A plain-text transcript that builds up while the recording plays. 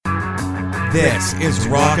This is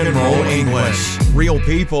Rock and Roll English. Real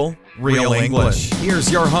people, real English.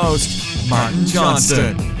 Here's your host, Martin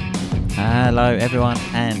Johnston. Hello everyone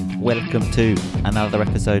and welcome to another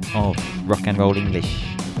episode of Rock and Roll English.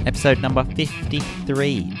 Episode number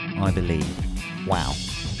 53, I believe. Wow.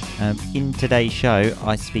 In today's show,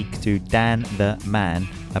 I speak to Dan the Man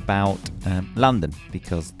about London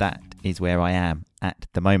because that is where I am at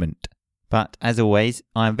the moment. But as always,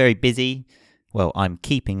 I'm very busy. Well, I'm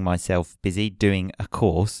keeping myself busy doing a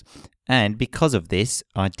course, and because of this,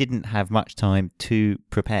 I didn't have much time to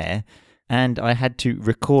prepare, and I had to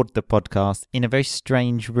record the podcast in a very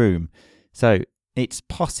strange room. So it's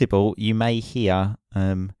possible you may hear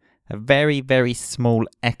a very, very small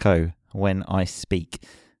echo when I speak.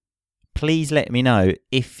 Please let me know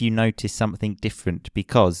if you notice something different,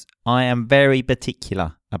 because I am very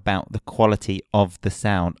particular about the quality of the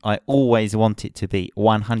sound. I always want it to be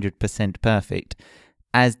 100% perfect,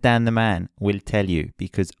 as Dan the Man will tell you,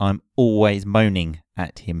 because I'm always moaning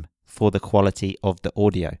at him for the quality of the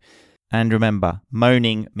audio. And remember,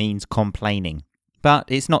 moaning means complaining. But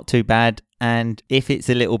it's not too bad, and if it's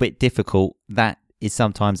a little bit difficult, that is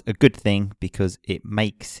sometimes a good thing because it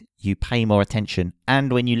makes you pay more attention.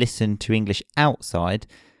 And when you listen to English outside,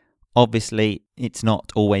 obviously it's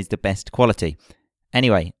not always the best quality.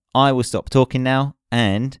 Anyway, I will stop talking now,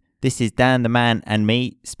 and this is Dan the Man and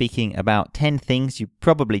me speaking about 10 things you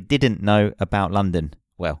probably didn't know about London.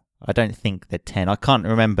 Well, I don't think they're 10. I can't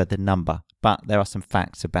remember the number, but there are some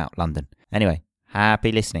facts about London. Anyway,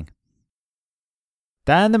 happy listening.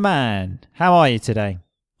 Dan the Man, how are you today?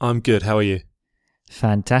 I'm good. How are you?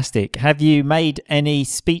 Fantastic. Have you made any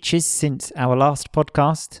speeches since our last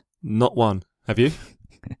podcast? Not one. Have you?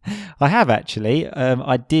 I have actually.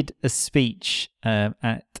 I did a speech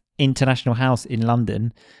at International House in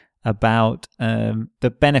London about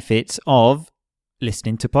the benefits of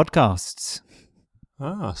listening to podcasts.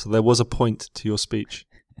 So there was a point to your speech.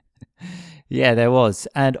 Yeah, there was.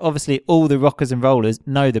 And obviously all the rockers and rollers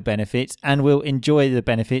know the benefits and will enjoy the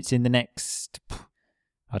benefits in the next,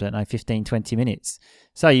 15, 20 minutes.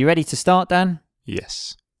 So you ready to start, Dan?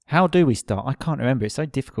 Yes. How do we start? I can't remember. It's so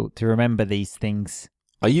difficult to remember these things.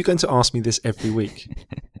 Are you going to ask me this every week?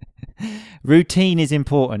 Routine is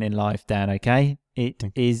important in life, Dan, okay? It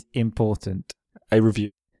is important. A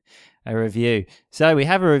review. So we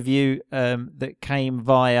have a review that came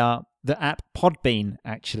via the app Podbean,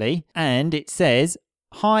 actually. And it says,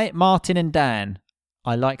 "Hi, Martin and Dan."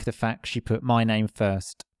 I like the fact she put my name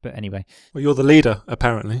first. But anyway. Well, you're the leader,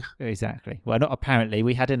 apparently. Exactly. Well, not apparently.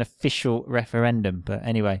 We had an official referendum. But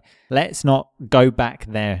anyway, let's not go back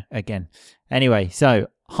there again. Anyway, so,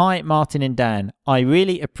 "Hi, Martin and Dan. I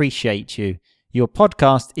really appreciate you. Your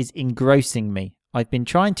podcast is engrossing me. I've been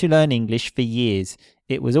trying to learn English for years.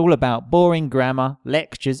 It was all about boring grammar,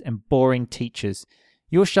 lectures, and boring teachers.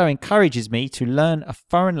 Your show encourages me to learn a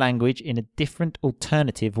foreign language in a different,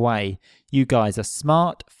 alternative way. You guys are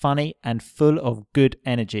smart, funny, and full of good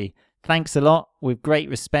energy. Thanks a lot. With great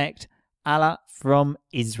respect, Allah from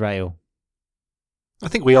Israel." I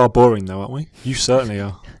think we are boring, though, aren't we? You certainly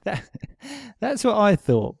are. That's what I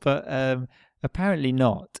thought, but apparently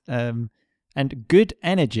not. And good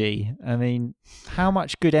energy. I mean, how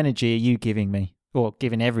much good energy are you giving me? Or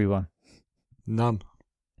giving everyone? None.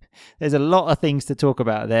 There's a lot of things to talk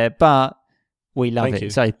about there, but we love it. You.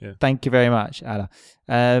 So Thank you very much, Allah.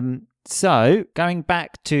 So going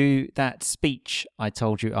back to that speech I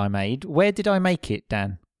told you I made, where did I make it,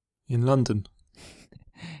 Dan? In London.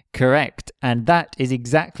 Correct. And that is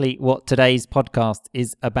exactly what today's podcast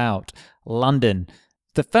is about. London.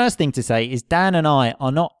 The first thing to say is Dan and I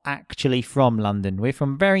are not actually from London. We're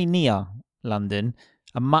from very near London.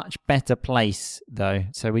 A much better place, though.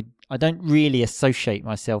 So I don't really associate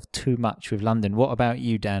myself too much with London. What about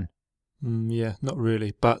you, Dan? Yeah, not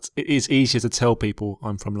really. But it is easier to tell people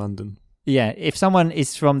I'm from London. Yeah, if someone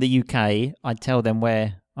is from the UK, I tell them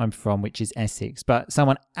where I'm from, which is Essex. But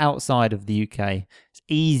someone outside of the UK, it's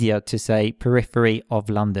easier to say periphery of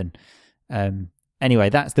London. Anyway,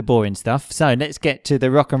 that's the boring stuff. So let's get to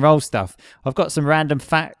the rock and roll stuff. I've got some random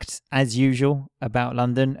facts, as usual, about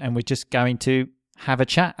London, and we're just going to have a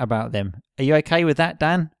chat about them. Are you okay with that,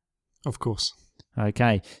 Dan? Of course.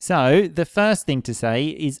 Okay. So the first thing to say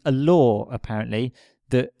is a law, apparently,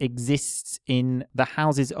 that exists in the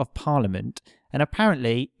Houses of Parliament. And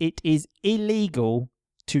apparently it is illegal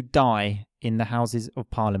to die in the Houses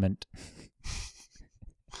of Parliament.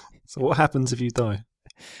 So what happens if you die?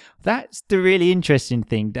 That's the really interesting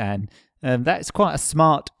thing, Dan. That's quite a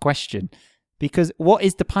smart question. Because what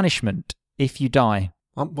is the punishment if you die?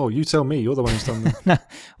 Well, you tell me. You're the one who's done that. No,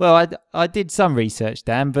 well, I did some research,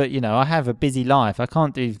 Dan, but, I have a busy life. I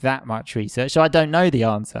can't do that much research, so I don't know the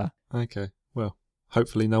answer. Okay. Well,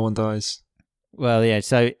 hopefully no one dies. Well, yeah,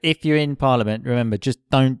 so if you're in Parliament, remember, just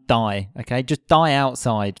don't die, okay? Just die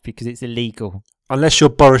outside because it's illegal. Unless you're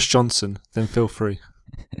Boris Johnson, then feel free.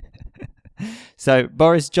 So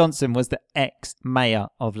Boris Johnson was the ex-mayor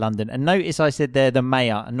of London. And notice I said they're the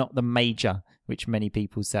mayor and not the major, which many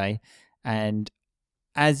people say. And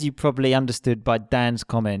as you probably understood by Dan's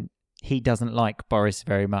comment, he doesn't like Boris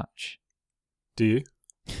very much. Do you?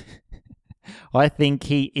 I think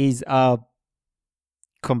he is a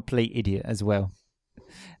complete idiot as well.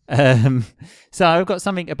 So I've got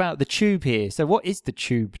something about the tube here. So what is the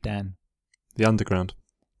tube, Dan? The underground.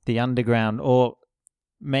 The underground, or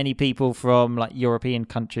many people from like European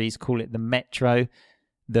countries call it the metro.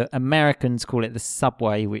 The Americans call it the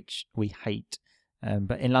subway, which we hate.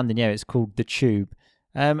 But in London, yeah, it's called the tube.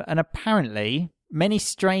 And apparently, many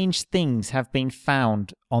strange things have been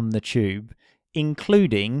found on the tube,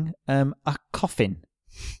 including a coffin.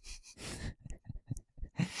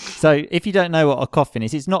 So if you don't know what a coffin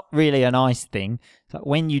is, it's not really a nice thing. It's like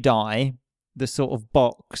when you die, the sort of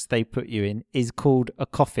box they put you in is called a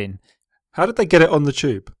coffin. How did they get it on the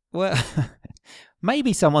tube? Well,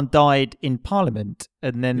 maybe someone died in Parliament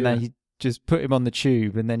and then they just put him on the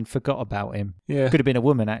tube and then forgot about him. Yeah. Could have been a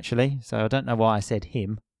woman, actually. So I don't know why I said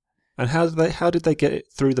him. And how did they get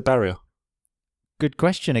it through the barrier? Good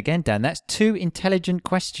question again, Dan. That's 2 intelligent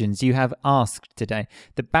questions you have asked today.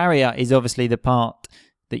 The barrier is obviously the part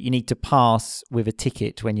that you need to pass with a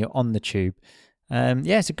ticket when you're on the tube.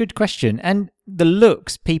 Yeah, it's a good question. And the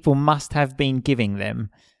looks people must have been giving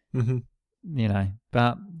them,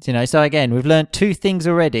 But, so again, we've learned 2 things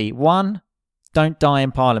already. 1, don't die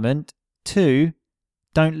in Parliament. 2,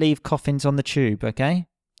 don't leave coffins on the tube, okay?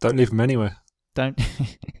 Don't leave them anywhere. Don't...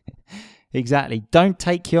 Exactly. Don't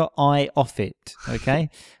take your eye off it, okay?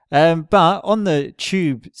 But on the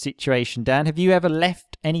tube situation, Dan, have you ever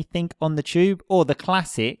left anything on the tube? Or the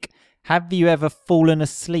classic, have you ever fallen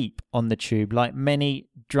asleep on the tube like many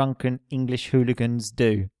drunken English hooligans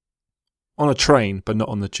do? On a train, but not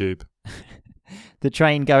on the tube. The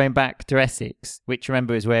train going back to Essex, which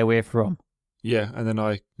remember is where we're from. Yeah, and then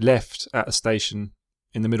I left at a station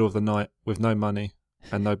in the middle of the night with no money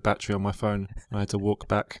and no battery on my phone. I had to walk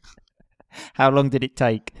back. How long did it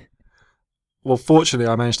take? Well, fortunately,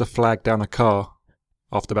 I managed to flag down a car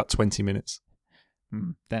after about 20 minutes.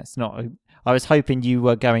 That's not... I was hoping you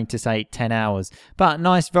were going to say 10 hours. But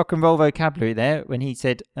nice rock and roll vocabulary there when he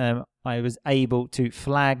said I was able to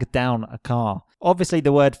flag down a car. Obviously,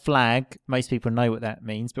 the word flag, most people know what that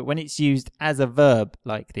means. But when it's used as a verb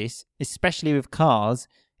like this, especially with cars,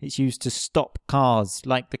 it's used to stop cars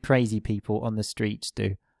like the crazy people on the streets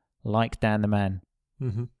do. Like Dan the Man.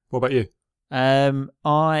 Mm-hmm. What about you?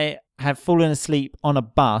 I have fallen asleep on a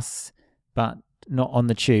bus, but not on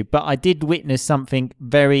the tube. But I did witness something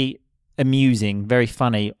very amusing, very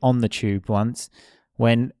funny on the tube once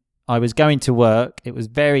when I was going to work. It was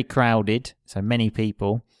very crowded, so many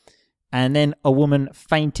people. And then a woman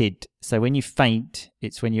fainted. So when you faint,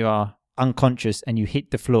 it's when you are unconscious and you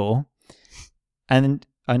hit the floor. And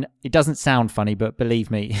it doesn't sound funny, but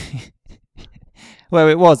believe me. Well,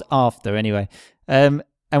 it was after anyway.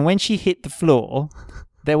 And when she hit the floor,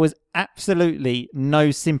 there was absolutely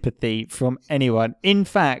no sympathy from anyone. In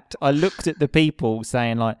fact, I looked at the people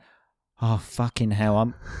saying like, oh, fucking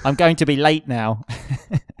hell, I'm going to be late now.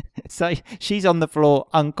 So she's on the floor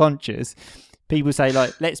unconscious. People say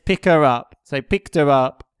like, let's pick her up. So picked her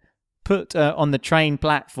up, put her on the train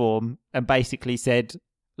platform and basically said,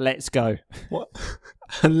 let's go. What?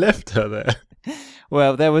 And left her there?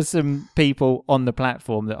 Well, there was some people on the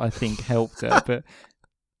platform that I think helped her, but...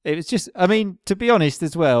 It was just, I mean, to be honest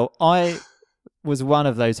as well, I was one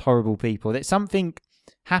of those horrible people that something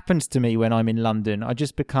happens to me when I'm in London. I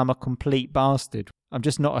just become a complete bastard. I'm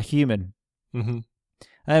just not a human. Mm-hmm.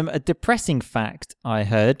 A depressing fact I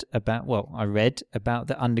read about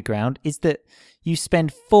the underground is that you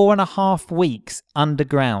spend 4.5 weeks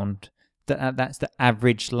underground. That's the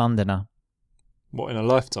average Londoner. What, in a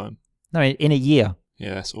lifetime? No, in a year.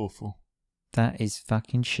 Yeah, that's awful. That is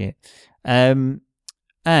fucking shit.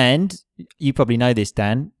 And you probably know this,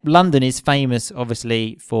 Dan. London is famous,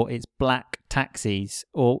 obviously, for its black taxis.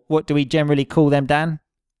 Or what do we generally call them, Dan?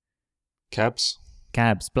 Cabs.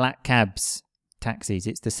 Cabs, black cabs, taxis.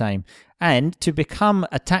 It's the same. And to become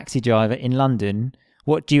a taxi driver in London,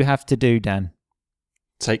 what do you have to do, Dan?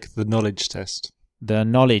 Take the knowledge test. The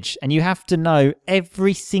knowledge. And you have to know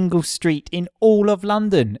every single street in all of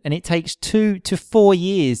London. And it takes 2 to 4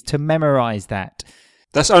 years to memorise that.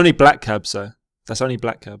 That's only black cabs, though. That's only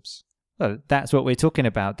black cabs. Well, that's what we're talking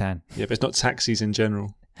about, Dan. Yeah, but it's not taxis in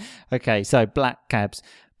general. Okay, so black cabs.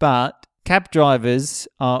 But cab drivers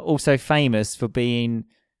are also famous for being,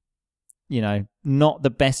 not the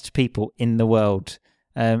best people in the world.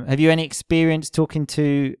 Have you any experience talking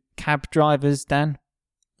to cab drivers, Dan?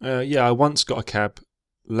 Yeah, I once got a cab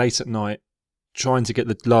late at night trying to get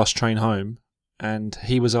the last train home, and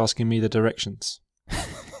he was asking me the directions.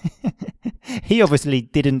 He obviously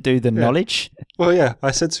didn't do the knowledge. Well, yeah,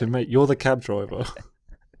 I said to him, mate, you're the cab driver.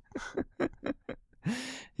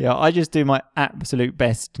 Yeah, I just do my absolute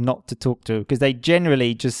best not to talk to, because they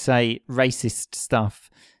generally just say racist stuff.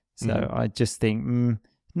 So I just think,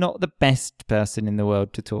 not the best person in the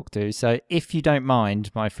world to talk to. So if you don't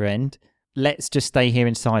mind, my friend, let's just stay here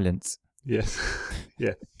in silence. Yes.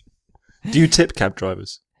 Yeah. Do you tip cab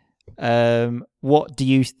drivers? What do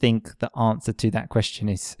you think the answer to that question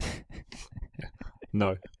is?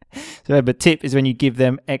 No. So, but tip is when you give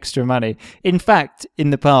them extra money. In fact, in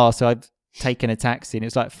the past, I've taken a taxi and it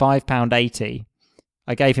was like £5.80.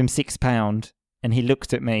 I gave him £6 and he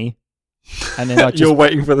looked at me, and then I just, you're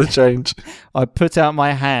waiting for the change. I put out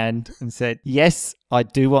my hand and said, yes, I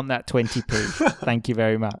do want that 20p. Thank you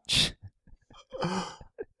very much.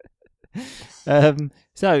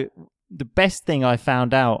 So the best thing I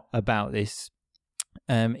found out about this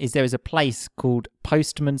is there is a place called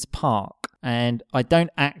Postman's Park, and I don't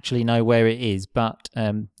actually know where it is, but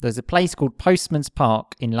there's a place called Postman's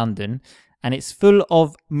Park in London, and it's full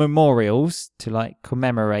of memorials to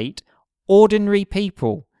commemorate ordinary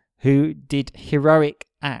people who did heroic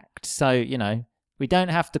acts. So, we don't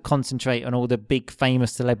have to concentrate on all the big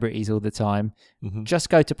famous celebrities all the time. Mm-hmm. Just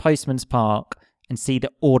go to Postman's Park and see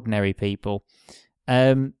the ordinary people.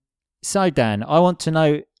 So, Dan, I want to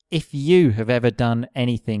know if you have ever done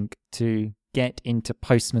anything to get into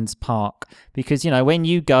Postman's Park. Because, when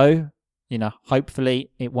you go,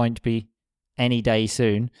 hopefully it won't be any day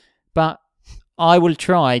soon. But I will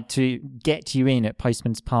try to get you in at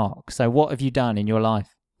Postman's Park. So what have you done in your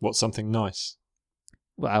life? What, something nice?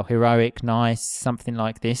 Well, heroic, nice, something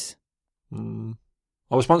like this. I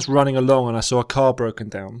was once running along and I saw a car broken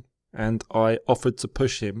down, and I offered to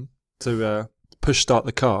push him to push start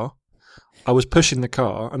the car. I was pushing the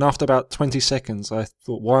car, and after about 20 seconds, I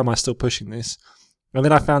thought, why am I still pushing this? And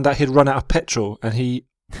then I found out he'd run out of petrol, and he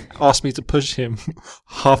asked me to push him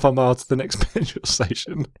half a mile to the next petrol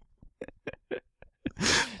station.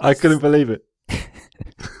 I couldn't believe it.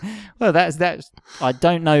 Well, that's. I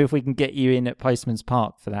don't know if we can get you in at Postman's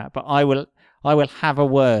Park for that, but I will have a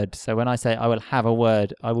word. So when I say I will have a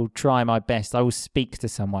word, I will try my best. I will speak to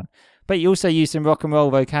someone. But you also used some rock and roll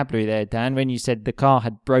vocabulary there, Dan, when you said the car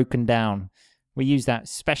had broken down. We use that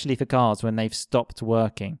especially for cars when they've stopped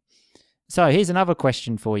working. So here's another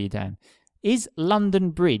question for you, Dan. Is London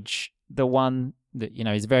Bridge the one that,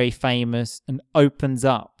 is very famous and opens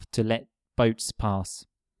up to let boats pass?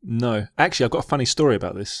 No. Actually, I've got a funny story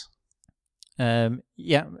about this.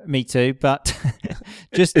 Yeah, me too, but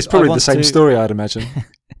it's probably the same story, I'd imagine.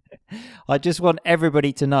 I just want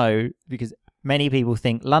everybody to know, because many people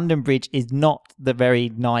think London Bridge is not the very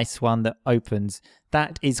nice one that opens.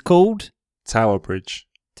 That is called Tower Bridge.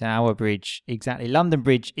 Tower Bridge, exactly. London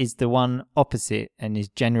Bridge is the one opposite and is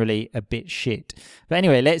generally a bit shit. But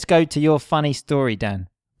anyway, let's go to your funny story, Dan.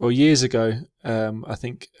 Well, years ago, I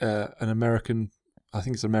think an American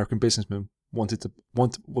businessman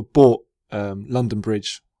bought London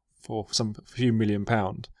Bridge for some few £1 million,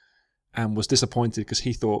 and was disappointed because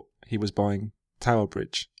he thought he was buying Tower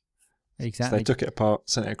Bridge. Exactly. So they took it apart,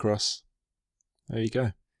 sent it across. There you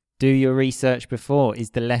go. Do your research before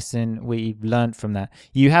is the lesson we've learned from that.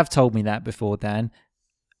 You have told me that before, Dan.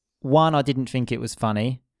 One, I didn't think it was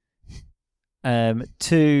funny.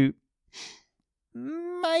 Two,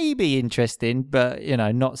 maybe interesting, but,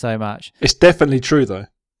 not so much. It's definitely true, though.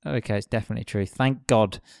 Okay, it's definitely true. Thank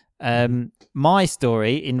God. My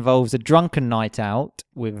story involves a drunken night out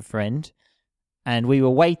with a friend, and we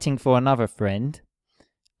were waiting for another friend,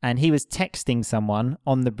 and he was texting someone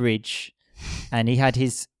on the bridge, and he had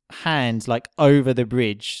his hands over the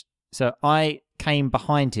bridge. So I came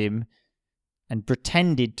behind him and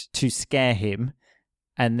pretended to scare him,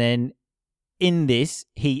 and then in this,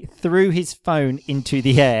 he threw his phone into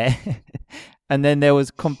the air, and then there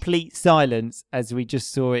was complete silence as we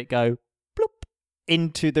just saw it go bloop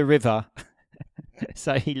into the river.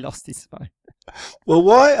 So he lost his phone. Well,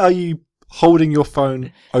 why are you holding your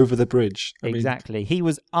phone over the bridge? Exactly. He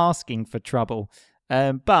was asking for trouble.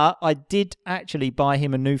 But I did actually buy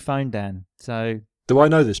him a new phone, Dan. So, do I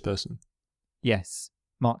know this person? Yes,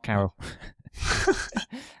 Mark Carroll.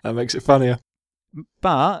 That makes it funnier.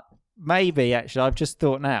 But maybe, actually, I've just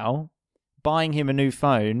thought now, buying him a new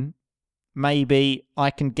phone, maybe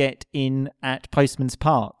I can get in at Postman's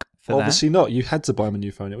Park for Obviously not. You had to buy him a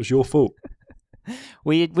new phone. It was your fault.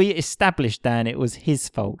 We established, Dan, it was his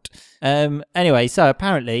fault. Anyway, so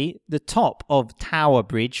apparently the top of Tower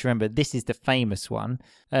Bridge, remember this is the famous one,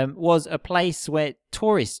 was a place where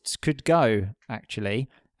tourists could go, actually,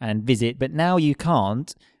 and visit, but now you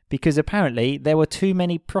can't because apparently there were too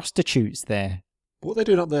many prostitutes there. What are they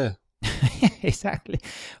doing up there? Exactly.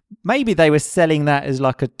 Maybe they were selling that as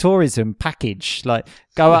like a tourism package, like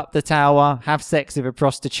go up the tower, have sex with a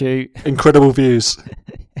prostitute. Incredible views.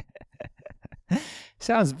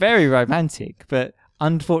 Sounds very romantic, but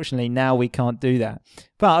unfortunately now we can't do that.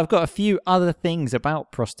 But I've got a few other things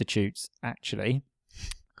about prostitutes, actually.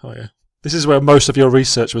 Oh, yeah. This is where most of your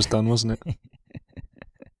research was done, wasn't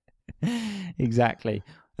it? Exactly.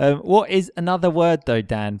 What is another word, though,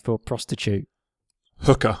 Dan, for prostitute?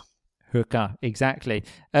 Hooker. Hooker, exactly.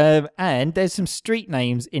 And there's some street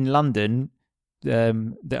names in London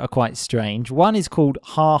that are quite strange. One is called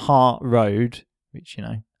Ha Ha Road, which, you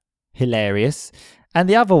know, hilarious. And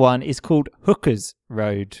the other one is called Hookers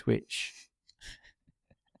Road, which...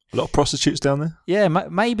 A lot of prostitutes down there? Yeah,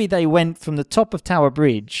 maybe they went from the top of Tower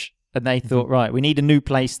Bridge and they thought, right, we need a new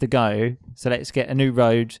place to go, so let's get a new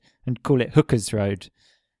road and call it Hookers Road.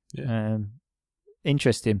 Yeah.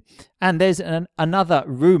 Interesting. And there's another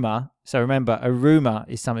rumour. So remember, a rumour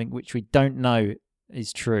is something which we don't know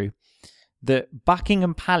is true. That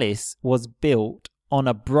Buckingham Palace was built on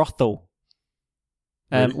a brothel.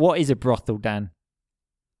 Really? What is a brothel, Dan?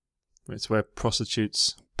 It's where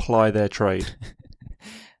prostitutes ply their trade.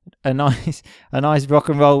 a nice rock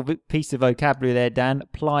and roll piece of vocabulary there, Dan.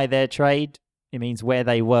 Ply their trade. It means where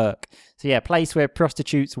they work. So yeah, place where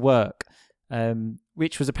prostitutes work,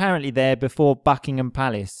 which was apparently there before Buckingham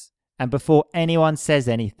Palace. And before anyone says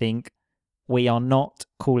anything, we are not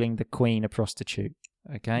calling the Queen a prostitute.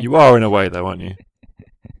 Okay? You are in a way, though, aren't you?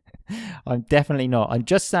 I'm definitely not. I'm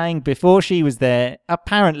just saying before she was there,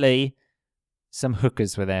 apparently some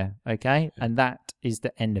hookers were there. Okay? And that is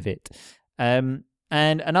the end of it. And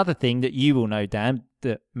another thing that you will know, Dan,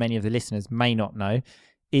 that many of the listeners may not know,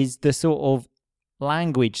 is the sort of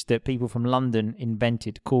language that people from London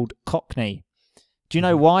invented called Cockney. Do you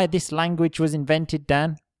know why this language was invented,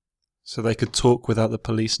 Dan? So they could talk without the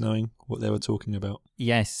police knowing what they were talking about.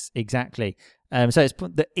 Yes, exactly. So it's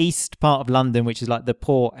the east part of London, which is like the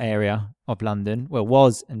poor area of London. Well,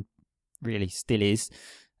 was and really still is.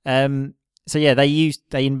 So yeah, they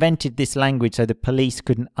invented this language so the police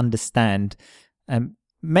couldn't understand.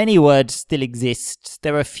 Many words still exist.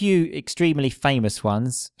 There are a few extremely famous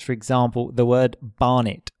ones. For example, the word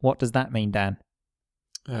barnet. What does that mean, Dan?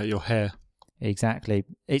 Your hair. Exactly.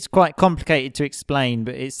 It's quite complicated to explain,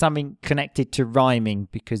 but it's something connected to rhyming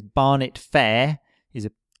because Barnet Fair is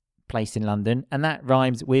a place in London and that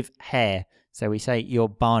rhymes with hair. So we say you're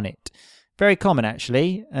Barnet. Very common,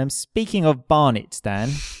 actually. Speaking of Barnets,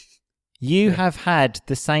 Dan, you have had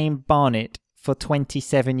the same Barnet for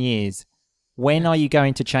 27 years. When are you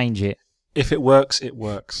going to change it? If it works, it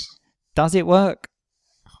works. Does it work?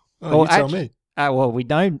 Oh, you tell me. Well, we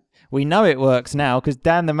don't. We know it works now because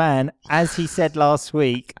Dan the man, as he said last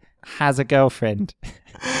week, has a girlfriend.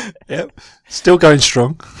 Yep. Still going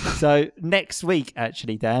strong. So next week,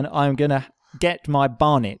 actually, Dan, I'm going to get my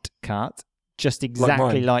Barnet cut just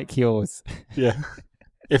exactly like yours. Yeah.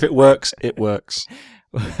 If it works, it works.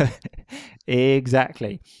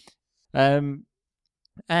 Exactly. And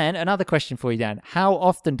another question for you, Dan. How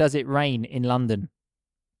often does it rain in London?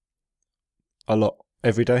 A lot.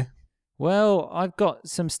 Every day. Well, I've got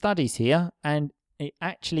some studies here, and it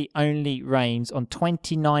actually only rains on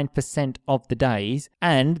 29% of the days,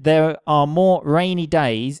 and there are more rainy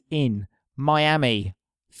days in Miami,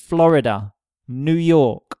 Florida, New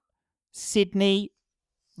York, Sydney,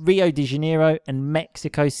 Rio de Janeiro, and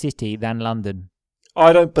Mexico City than London.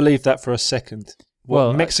 I don't believe that for a second.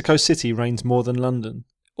 Well, Mexico City rains more than London.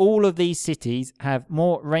 All of these cities have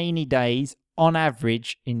more rainy days on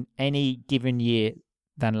average in any given year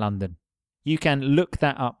than London. You can look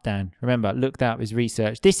that up, Dan. Remember, look that up as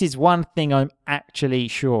research. This is one thing I'm actually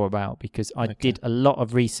sure about because I did a lot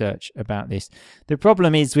of research about this. The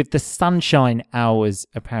problem is with the sunshine hours,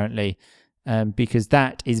 apparently, because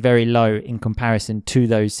that is very low in comparison to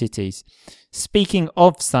those cities. Speaking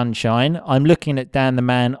of sunshine, I'm looking at Dan the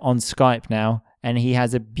man on Skype now, and he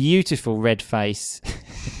has a beautiful red face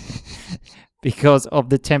because of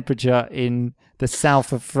the temperature in the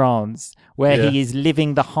south of France, where he is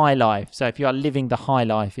living the high life. So if you are living the high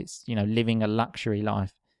life, it's, living a luxury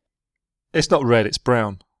life. It's not red, it's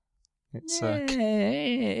brown. It's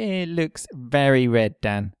it looks very red,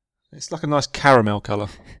 Dan. It's like a nice caramel colour.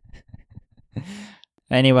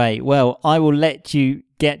 Anyway, well, I will let you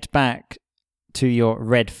get back to your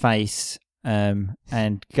red face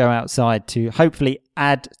and go outside to hopefully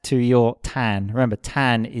add to your tan. Remember,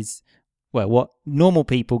 tan is, well, what normal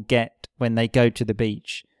people get when they go to the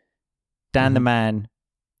beach. Dan the man,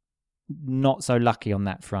 not so lucky on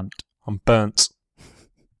that front. I'm burnt.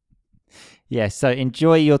 Yeah, so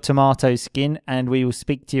enjoy your tomato skin and we will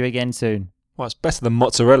speak to you again soon. Well, it's better than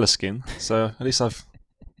mozzarella skin, so at least I've...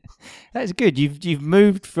 That's good. You've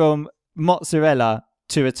moved from mozzarella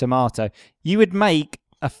to a tomato. You would make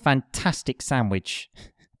a fantastic sandwich.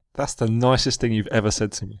 That's the nicest thing you've ever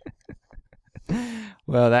said to me.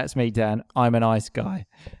 Well, that's me, Dan. I'm a nice guy.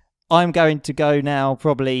 I'm going to go now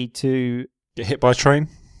probably to... Get hit by a train?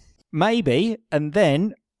 Maybe. And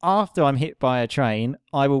then after I'm hit by a train,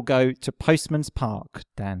 I will go to Postman's Park,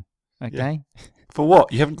 Dan. Okay? Yeah. For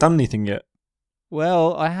what? You haven't done anything yet.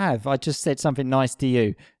 Well, I have. I just said something nice to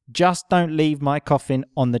you. Just don't leave my coffin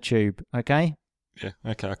on the tube, okay? Yeah,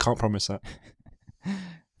 okay. I can't promise that.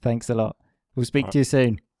 Thanks a lot. We'll speak to you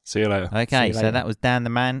soon. See you later. Okay, so that was Dan the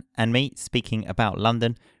man and me speaking about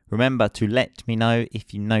London. Remember to let me know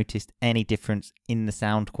if you noticed any difference in the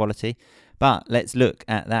sound quality. But let's look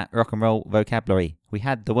at that rock and roll vocabulary. We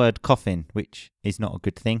had the word coffin, which is not a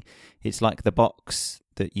good thing. It's like the box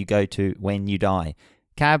that you go to when you die.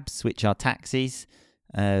 Cabs, which are taxis.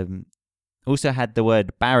 Also had the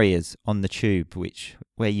word barriers on the tube,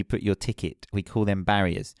 where you put your ticket. We call them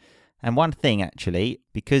barriers. And one thing, actually,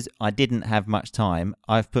 because I didn't have much time,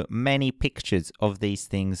 I've put many pictures of these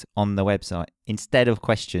things on the website. Instead of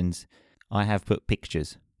questions, I have put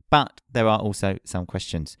pictures. But there are also some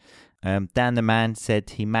questions. Dan the man said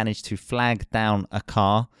he managed to flag down a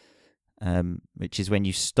car, which is when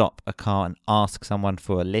you stop a car and ask someone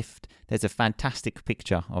for a lift. There's a fantastic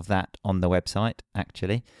picture of that on the website,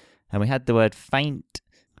 actually. And we had the word faint,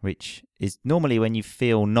 which is normally when you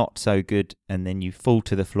feel not so good and then you fall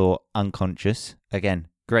to the floor unconscious. Again,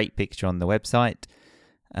 great picture on the website.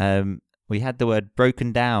 We had the word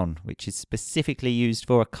broken down, which is specifically used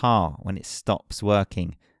for a car when it stops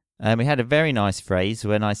working. We had a very nice phrase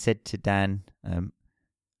when I said to Dan,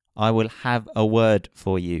 I will have a word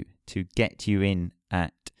for you to get you in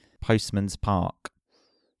at Postman's Park.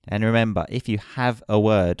 And remember, if you have a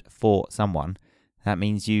word for someone, that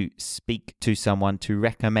means you speak to someone to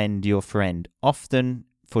recommend your friend. Often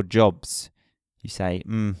for jobs, you say,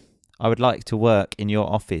 I would like to work in your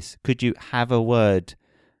office. Could you have a word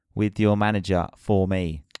with your manager for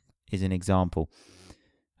me? Is an example.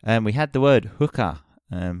 We had the word hooker,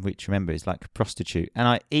 which remember is like a prostitute. And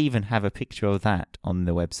I even have a picture of that on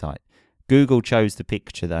the website. Google chose the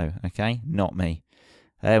picture though, okay? Not me.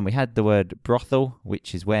 We had the word brothel,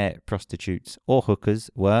 which is where prostitutes or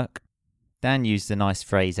hookers work. Dan used a nice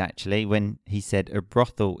phrase, actually, when he said a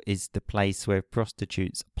brothel is the place where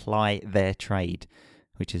prostitutes ply their trade,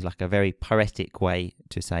 which is like a very poetic way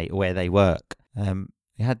to say where they work.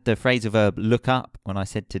 We had the phrasal verb look up when I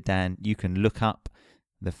said to Dan, you can look up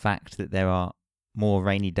the fact that there are more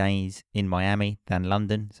rainy days in Miami than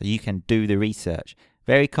London, so you can do the research.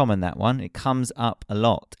 Very common, that one. It comes up a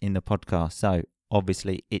lot in the podcast, so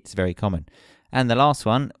obviously it's very common. And the last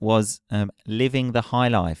one was living the high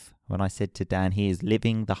life. When I said to Dan, he is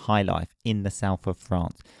living the high life in the south of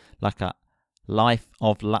France. Like a life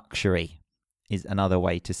of luxury is another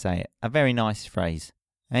way to say it. A very nice phrase.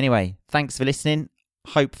 Anyway, thanks for listening.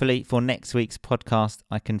 Hopefully for next week's podcast,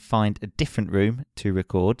 I can find a different room to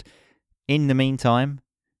record. In the meantime,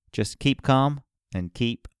 just keep calm and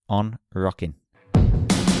keep on rocking.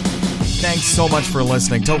 Thanks so much for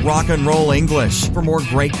listening to Rock and Roll English. For more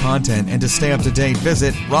great content and to stay up to date,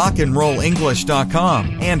 visit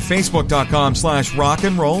rockandrollenglish.com and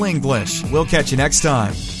facebook.com/rockandrollenglish. We'll catch you next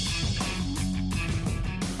time.